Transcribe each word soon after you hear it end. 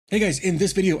Hey guys, in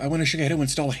this video, I want to show you how to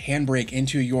install HandBrake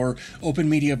into your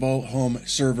OpenMediaVault home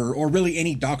server, or really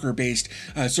any Docker-based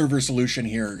server solution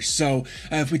here. So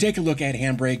if we take a look at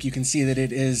HandBrake, you can see that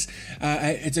it's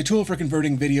a tool for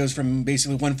converting videos from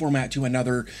basically one format to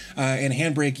another, and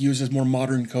HandBrake uses more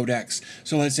modern codecs.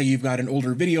 So let's say you've got an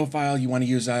older video file, you want to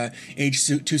use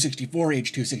H264,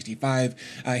 H265.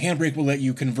 HandBrake will let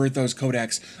you convert those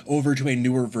codecs over to a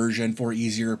newer version for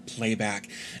easier playback.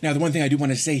 Now, the one thing I do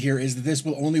want to say here is that this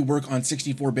will only work on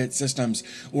 64-bit systems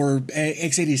or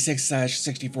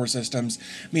x86/64 systems,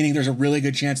 meaning there's a really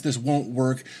good chance this won't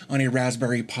work on a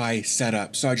Raspberry Pi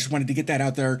setup. So I just wanted to get that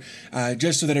out there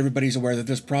just so that everybody's aware that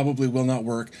this probably will not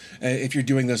work if you're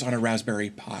doing this on a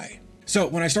Raspberry Pi. So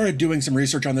when I started doing some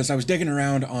research on this, I was digging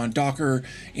around on Docker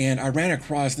and I ran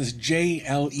across this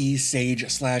JLE Sage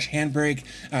 /HandBrake.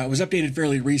 It was updated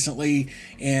fairly recently,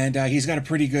 and he's got a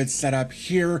pretty good setup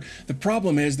here. The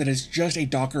problem is that it's just a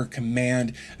Docker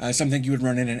command, something you would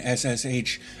run in an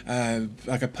SSH,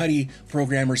 like a PuTTY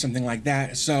program or something like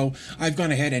that. So I've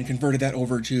gone ahead and converted that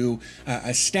over to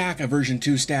a stack, a version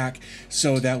 2 stack,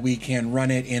 so that we can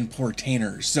run it in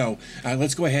Portainer. So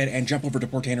let's go ahead and jump over to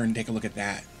Portainer and take a look at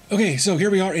that. Okay, so here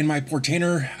we are in my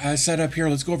Portainer setup here.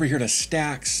 Let's go over here to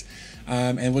stacks,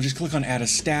 and we'll just click on add a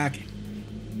stack.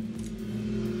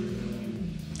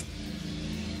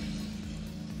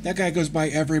 That guy goes by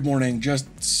every morning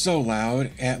just so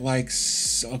loud at like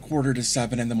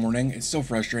 6:45 in the morning. It's so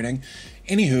frustrating.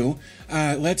 Anywho,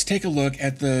 let's take a look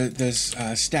at this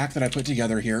stack that I put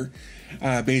together here.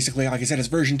 Basically, like I said, it's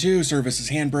version 2, service is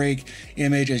HandBrake,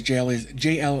 image is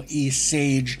JLE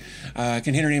Sage,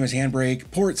 container name is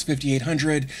HandBrake, ports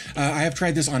 5800. I have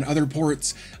tried this on other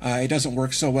ports. It doesn't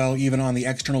work so well, even on the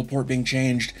external port being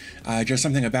changed. Just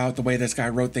something about the way this guy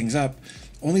wrote things up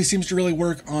only seems to really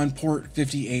work on port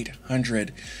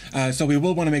 5800. So we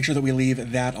will want to make sure that we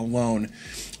leave that alone.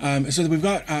 So we've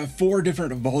got 4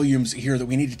 different volumes here that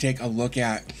we need to take a look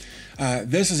at.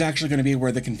 This is actually going to be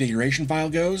where the configuration file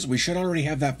goes. We should already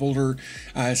have that folder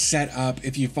set up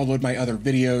if you followed my other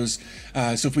videos.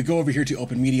 So if we go over here to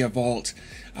OpenMediaVault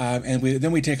and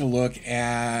then we take a look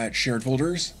at shared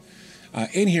folders.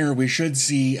 In here, we should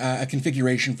see a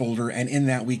configuration folder, and in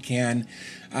that we can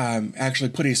actually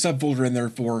put a subfolder in there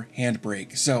for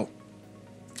HandBrake. So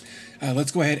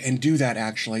let's go ahead and do that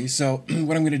actually. So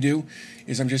what I'm going to do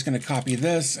is I'm just going to copy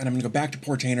this, and I'm going to go back to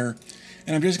Portainer,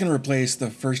 and I'm just going to replace the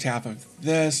first half of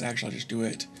this. Actually, I'll just do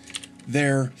it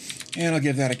there, and I'll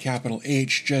give that a capital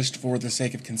H just for the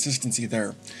sake of consistency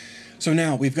there. So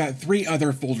now we've got 3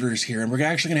 other folders here, and we're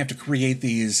actually going to have to create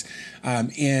these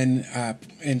in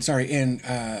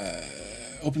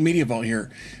OpenMediaVault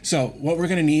here. So what we're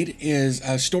going to need is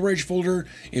a storage folder,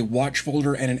 a watch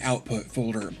folder, and an output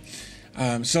folder.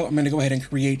 So I'm going to go ahead and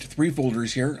create 3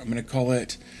 folders here. I'm going to call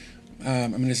it,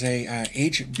 I'm going to say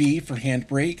HB for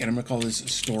HandBrake, and I'm going to call this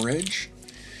storage.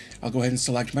 I'll go ahead and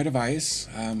select my device,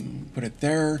 put it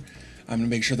there. I'm going to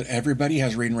make sure that everybody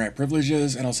has read and write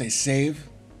privileges, and I'll say save.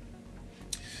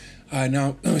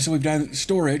 Now, so we've done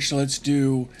storage, so let's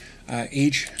do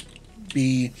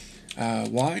HB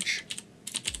watch.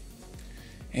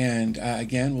 And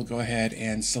again, we'll go ahead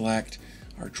and select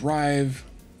our drive,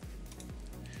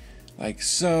 like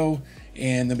so,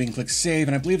 and then we can click save.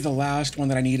 And I believe the last one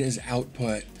that I need is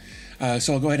output.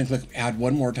 So I'll go ahead and click add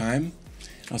one more time.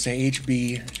 I'll say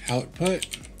HB output,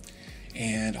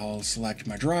 and I'll select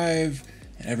my drive,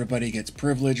 and everybody gets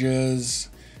privileges.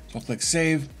 So I'll click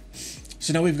save.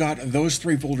 So now we've got those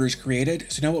 3 folders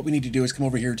created. So now what we need to do is come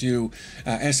over here to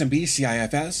SMB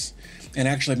CIFS and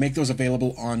actually make those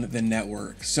available on the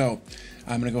network. So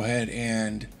I'm going to go ahead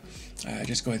and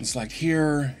just go ahead and select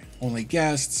here, only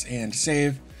guests, and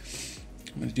save.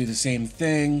 I'm going to do the same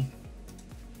thing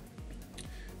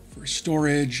for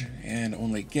storage and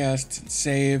only guests, and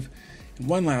save. And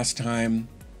one last time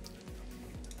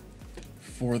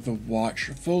for the watch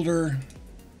folder.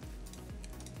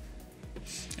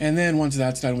 And then once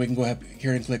that's done, we can go ahead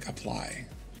here and click apply.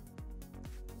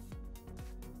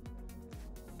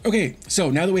 Okay,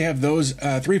 so now that we have those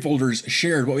 3 folders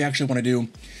shared, what we actually want to do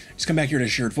is come back here to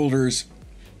shared folders.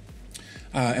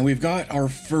 And we've got our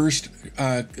first,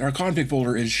 our config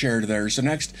folder is shared there. So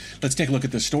next, let's take a look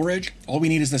at the storage. All we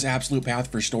need is this absolute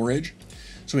path for storage.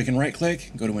 So we can right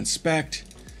click, go to inspect,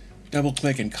 double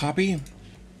click and copy.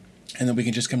 And then we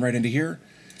can just come right into here,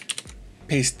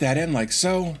 paste that in like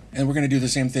so. And we're going to do the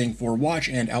same thing for watch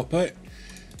and output.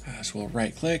 So we'll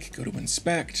right click, go to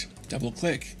inspect, double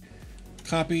click,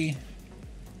 copy.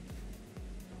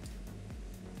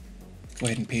 Go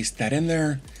ahead and paste that in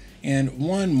there. And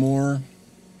one more,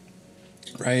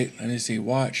 right? Let me see,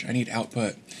 watch, I need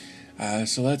output.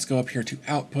 So let's go up here to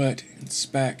output,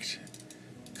 inspect,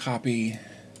 copy.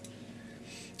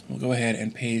 We'll go ahead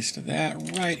and paste that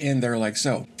right in there like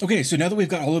so. Okay, so now that we've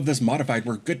got all of this modified,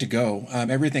 we're good to go.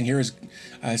 Everything here is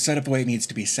set up the way it needs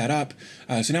to be set up.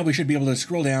 So now we should be able to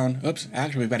scroll down. Oops,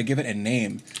 actually we've got to give it a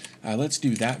name. Let's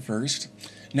do that first.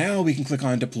 Now we can click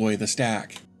on deploy the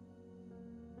stack.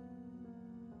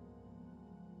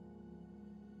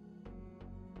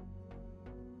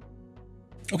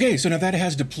 Okay, so now that it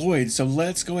has deployed, so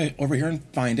let's go over here and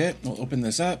find it. We'll open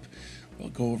this up. We'll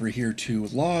go over here to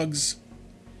logs.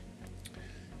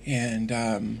 And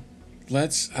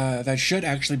that should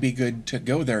actually be good to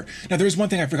go there. Now, there's one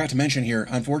thing I forgot to mention here.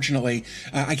 Unfortunately,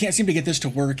 I can't seem to get this to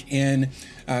work in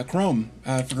Chrome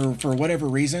for whatever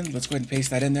reason. Let's go ahead and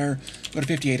paste that in there. Go to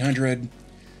 5800.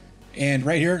 And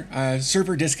right here,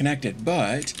 server disconnected.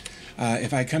 But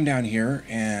if I come down here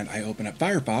and I open up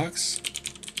Firefox,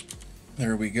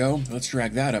 there we go. Let's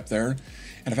drag that up there.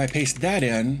 And if I paste that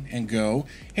in and go,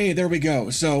 hey, there we go.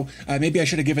 So maybe I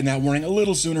should have given that warning a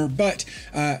little sooner, but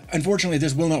unfortunately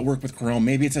this will not work with Chrome.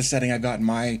 Maybe it's a setting I've got in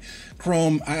my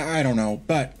Chrome, I don't know,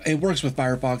 but it works with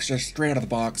Firefox just straight out of the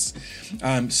box.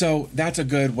 So that's a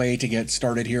good way to get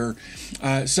started here.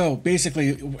 So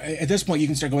basically at this point you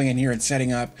can start going in here and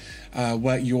setting up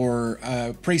what your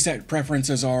preset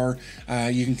preferences are.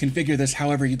 You can configure this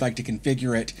however you'd like to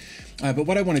configure it. But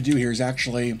what I want to do here is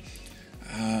actually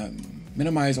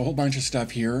minimize a whole bunch of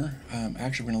stuff here.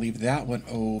 Actually, we're going to leave that one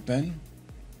open.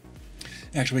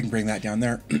 Actually, we can bring that down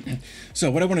there.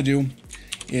 So what I want to do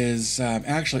is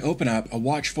actually open up a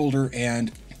watch folder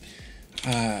and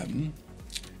an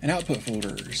output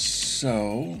folder.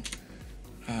 So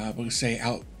we'll say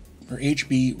out or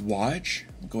HB watch.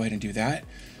 We'll go ahead and do that.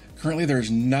 Currently,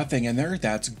 there's nothing in there.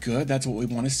 That's good. That's what we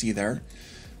want to see there.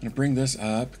 I'm going to bring this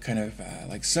up kind of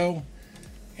like so.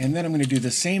 And then I'm going to do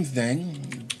the same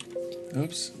thing.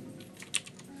 Oops.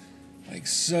 Like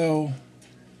so.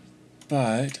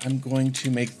 But I'm going to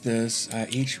make this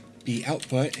HB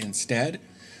output instead.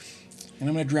 And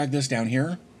I'm going to drag this down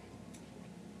here.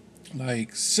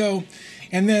 Like so.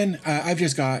 And then I've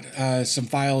just got some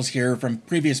files here from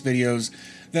previous videos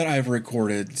that I've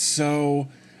recorded. So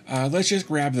let's just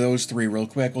grab those three real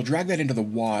quick. We'll drag that into the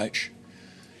watch.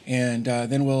 And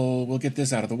then we'll get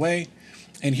this out of the way.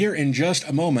 And here in just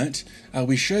a moment,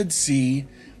 we should see,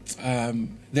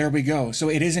 there we go. So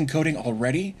it is encoding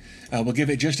already. We'll give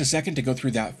it just a second to go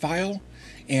through that file.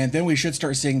 And then we should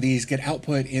start seeing these get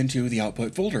output into the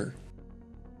output folder.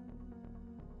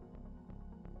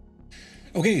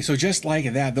 Okay, so just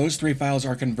like that, those three files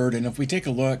are converted. And if we take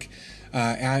a look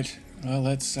at,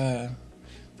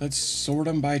 let's sort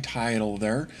them by title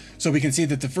there. So we can see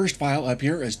that the first file up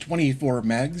here is 24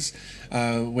 megs.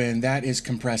 When that is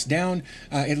compressed down,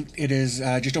 it is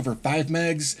just over 5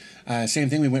 megs. Same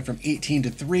thing, we went from 18 to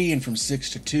 3 and from 6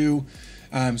 to 2.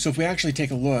 So if we actually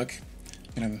take a look,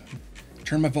 I'm going to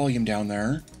turn my volume down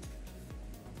there.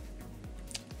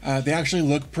 They actually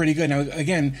look pretty good. Now,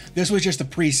 again, this was just a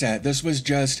preset. This was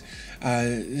just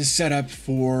set up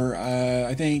for,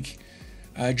 I think,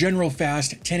 general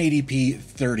fast 1080p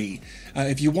 30.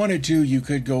 If you wanted to, you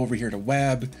could go over here to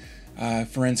web,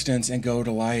 for instance, and go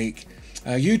to like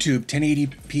YouTube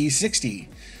 1080p 60.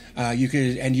 You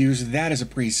could and use that as a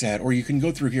preset, or you can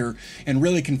go through here and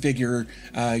really configure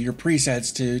your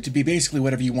presets to be basically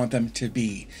whatever you want them to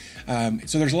be.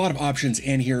 So there's a lot of options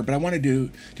in here, but I wanted to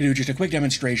do just a quick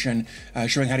demonstration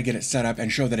showing how to get it set up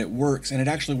and show that it works, and it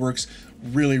actually works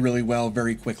really, really well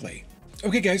very quickly.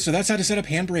 Okay guys, so that's how to set up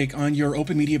HandBrake on your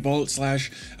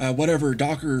OpenMediaVault / whatever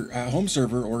Docker home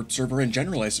server or server in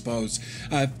general, I suppose.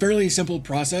 Fairly simple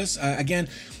process. Again,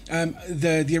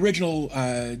 the original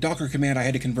Docker command I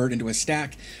had to convert into a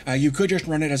stack. You could just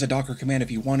run it as a Docker command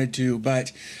if you wanted to,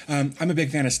 but I'm a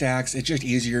big fan of stacks. It's just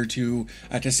easier to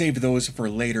save those for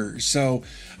later. So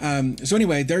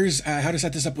anyway, there's how to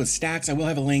set this up with stacks. I will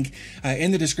have a link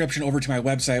in the description over to my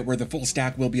website where the full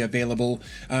stack will be available,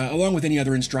 along with any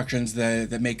other instructions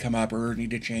that may come up or need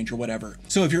to change or whatever.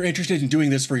 So if you're interested in doing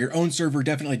this for your own server,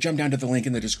 definitely jump down to the link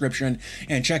in the description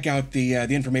and check out the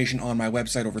information on my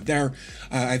website over there.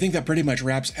 I think that pretty much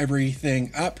wraps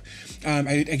everything up.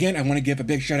 Again, I want to give a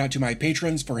big shout out to my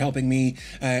patrons for helping me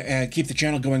keep the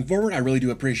channel going forward. I really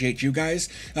do appreciate you guys.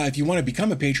 If you want to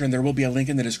become a patron, there will be a link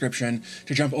in the description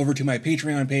to jump over to my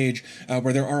Patreon page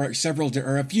where there are a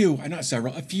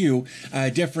few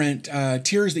different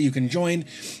tiers that you can join.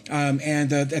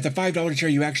 And at the $5 tier,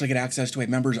 you actually get access to a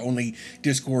members only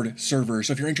Discord server.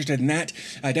 So if you're interested in that,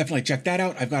 definitely check that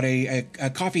out. I've got a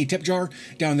coffee tip jar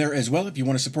down there as well if you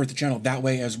want to support the channel that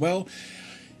way as well.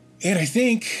 And I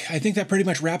think that pretty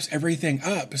much wraps everything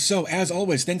up. So as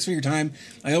always, thanks for your time.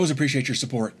 I always appreciate your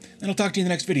support, and I'll talk to you in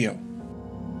the next video.